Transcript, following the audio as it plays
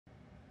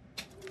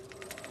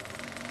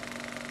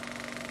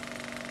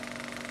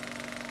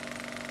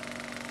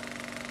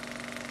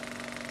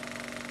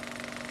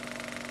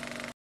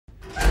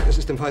Es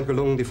ist dem Feind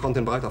gelungen, die Front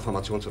in breiter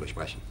Formation zu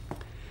durchbrechen.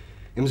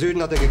 Im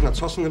Süden hat der Gegner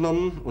Zossen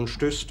genommen und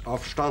stößt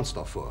auf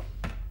Stahnsdorf vor.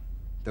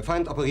 Der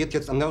Feind operiert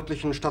jetzt am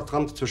nördlichen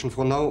Stadtrand zwischen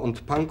Frohnau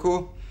und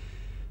Pankow.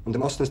 Und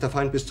im Osten ist der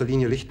Feind bis zur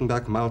Linie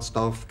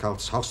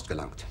Lichtenberg-Marsdorf-Karlshorst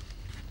gelangt.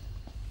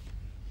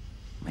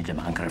 Mit dem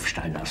Angriff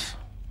Steiners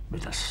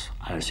wird das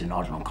alles in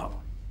Ordnung kommen.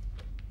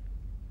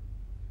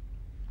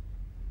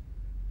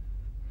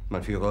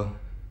 Mein Führer,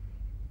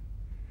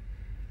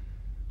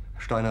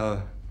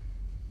 Steiner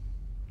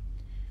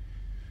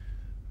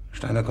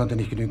konnte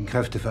nicht genügend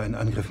Kräfte für einen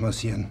Angriff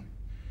massieren.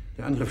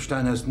 Der Angriff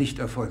Steiner ist nicht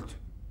erfolgt.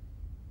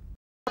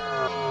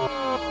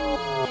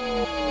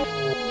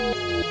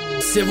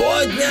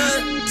 Сегодня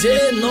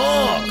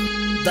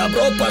денек.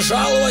 Добро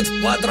пожаловать в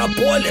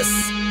Квадрополис.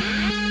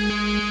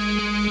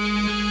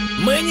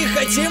 Мы не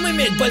хотим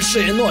иметь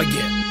большие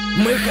ноги.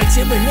 Мы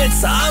хотим иметь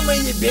самые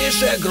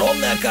небейшие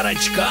огромные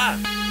окорочка.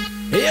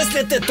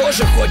 Если ты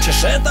тоже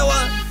хочешь этого,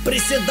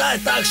 приседай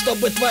так,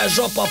 чтобы твоя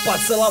жопа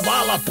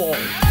поцеловала пол.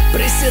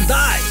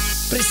 Приседай,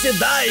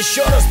 приседай,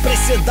 еще раз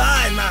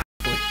приседай на...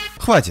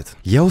 Хватит,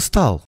 я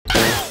устал.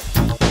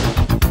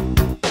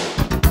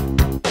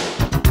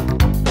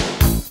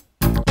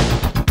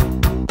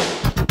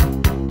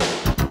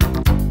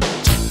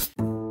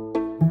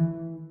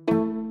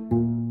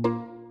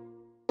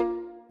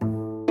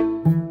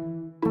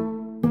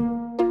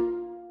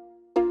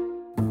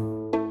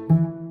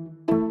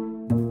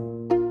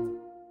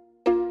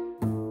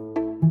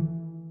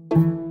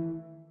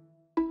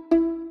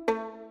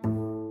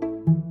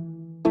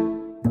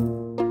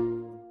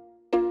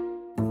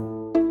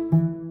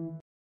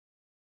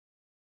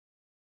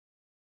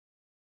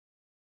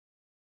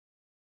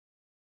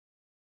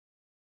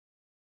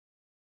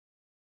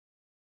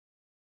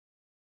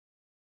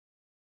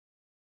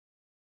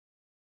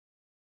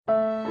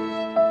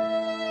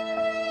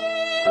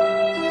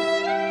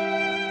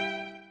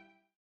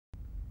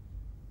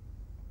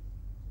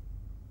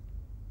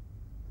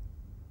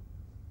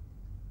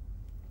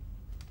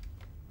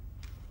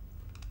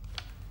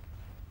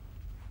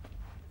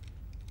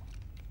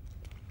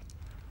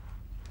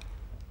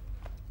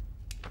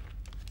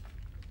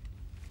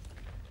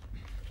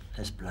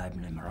 Es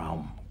bleiben im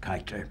Raum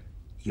Keitel,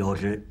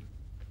 Jodl,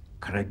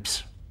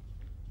 Krebs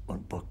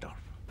und Burgdorf.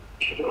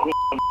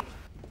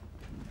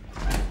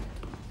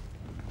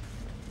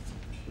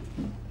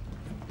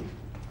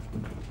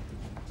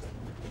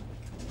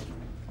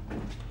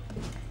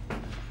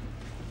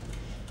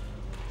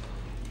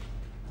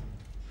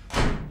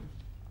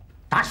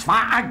 Das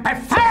war ein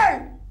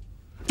Befehl!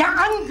 Der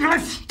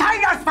Angriff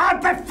Steiners war ein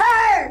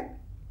Befehl!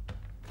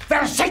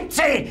 Wer sind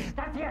Sie,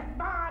 dass Sie es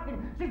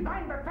wagen, sich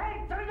meinen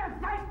Befehl zu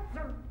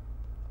widersetzen?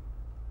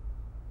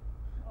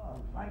 So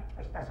weit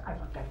ist das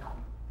also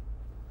gekommen.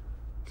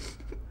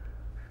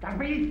 Das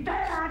Militär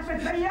hat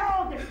mich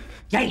belogen!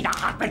 Jeder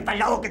hat mich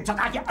belogen,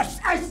 sogar die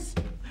SS!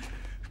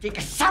 Die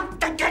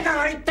gesamte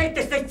Generalität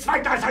ist nichts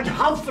weiter als ein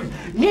Haufen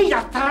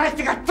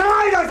niederträchtiger,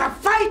 treuloser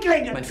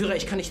Feiglinge! Mein Führer,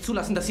 ich kann nicht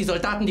zulassen, dass die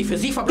Soldaten, die für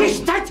Sie verbringen...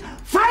 Nicht als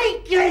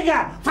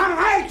Feiglinge!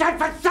 Verreiter,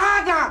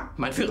 Versager!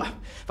 Mein Führer,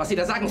 was Sie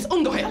da sagen, ist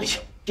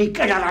ungeheuerlich! Die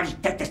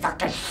Generalität ist das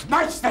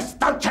Geschmeiß des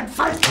deutschen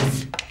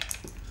Volkes!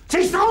 Sie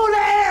ist ohne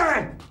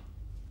Ehre!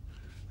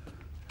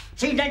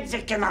 Sie nennen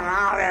sich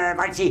Generale,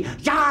 weil Sie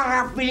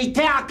Jahre auf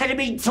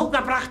Militärakademien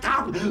zugebracht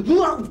haben,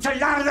 nur um zu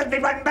lernen, wie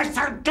man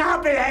Messer und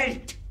Gabel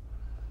hält!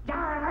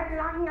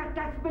 Jahrelang hat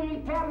das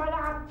Militär meine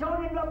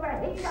Aktionen nur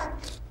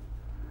behindert.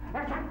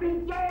 Es hat mir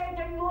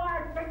jeden nur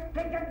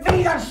ersichtlichen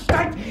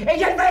Widerstand in den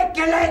Weg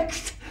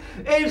gelegt.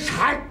 Ich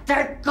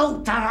hätte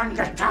gut daran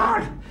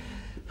getan,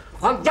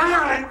 von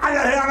Jahren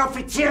alle höheren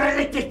Offiziere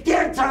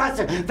liquidieren zu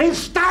lassen, wie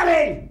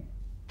Stalin.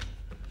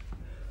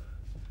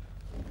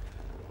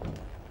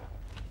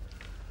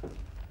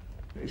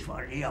 Ich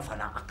war nie auf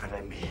einer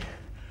Akademie.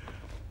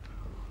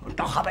 Und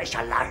doch habe ich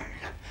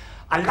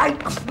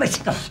allein auf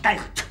mich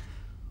gestellt,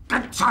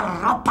 ganz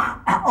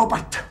Europa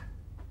erobert.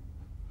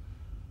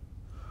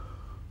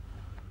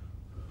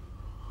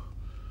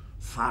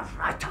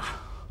 Verräter!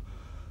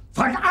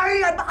 Von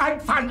allem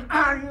Anfang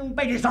an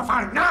bin ich so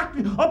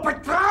verraten und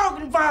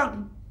betrogen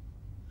worden.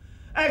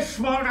 Es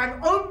wurde ein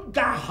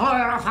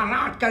ungeheurer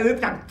Verrat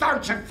geübt am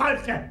deutschen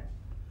Volke.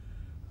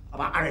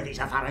 Aber alle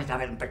diese Verräter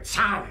werden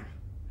bezahlen.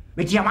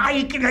 Mit ihrem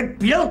eigenen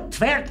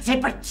Blut werden sie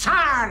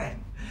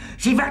bezahlen.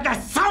 Sie werden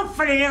das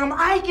saufen in ihrem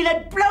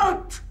eigenen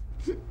Blut.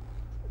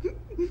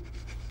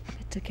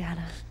 Bitte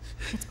gerne.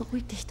 Jetzt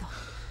beruhig dich doch.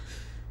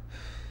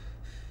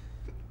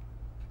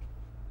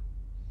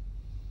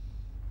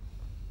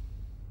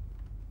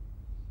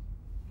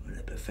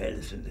 Meine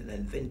Befehle sind in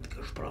den Wind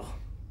gesprochen.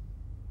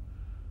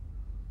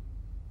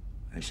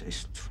 Es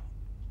ist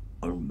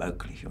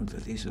unmöglich,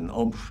 unter diesen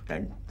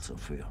Umständen zu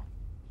führen.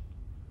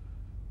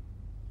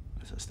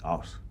 Es ist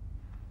aus.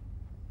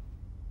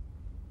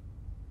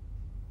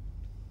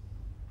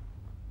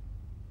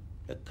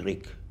 Der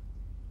Krieg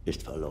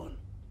ist verloren.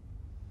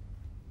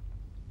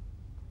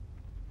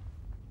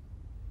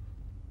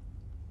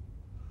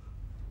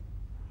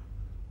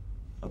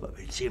 Aber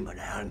wenn Sie,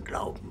 meine Herren,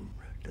 glauben,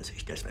 dass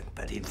ich deswegen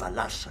Berlin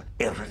verlasse.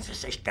 Irren Sie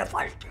sich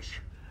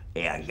gewaltig.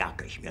 Eher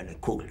jage ich mir eine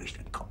Kugel durch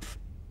den Kopf.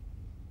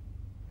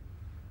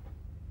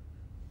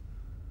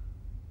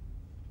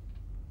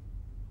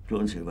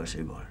 Tun Sie, was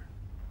Sie wollen.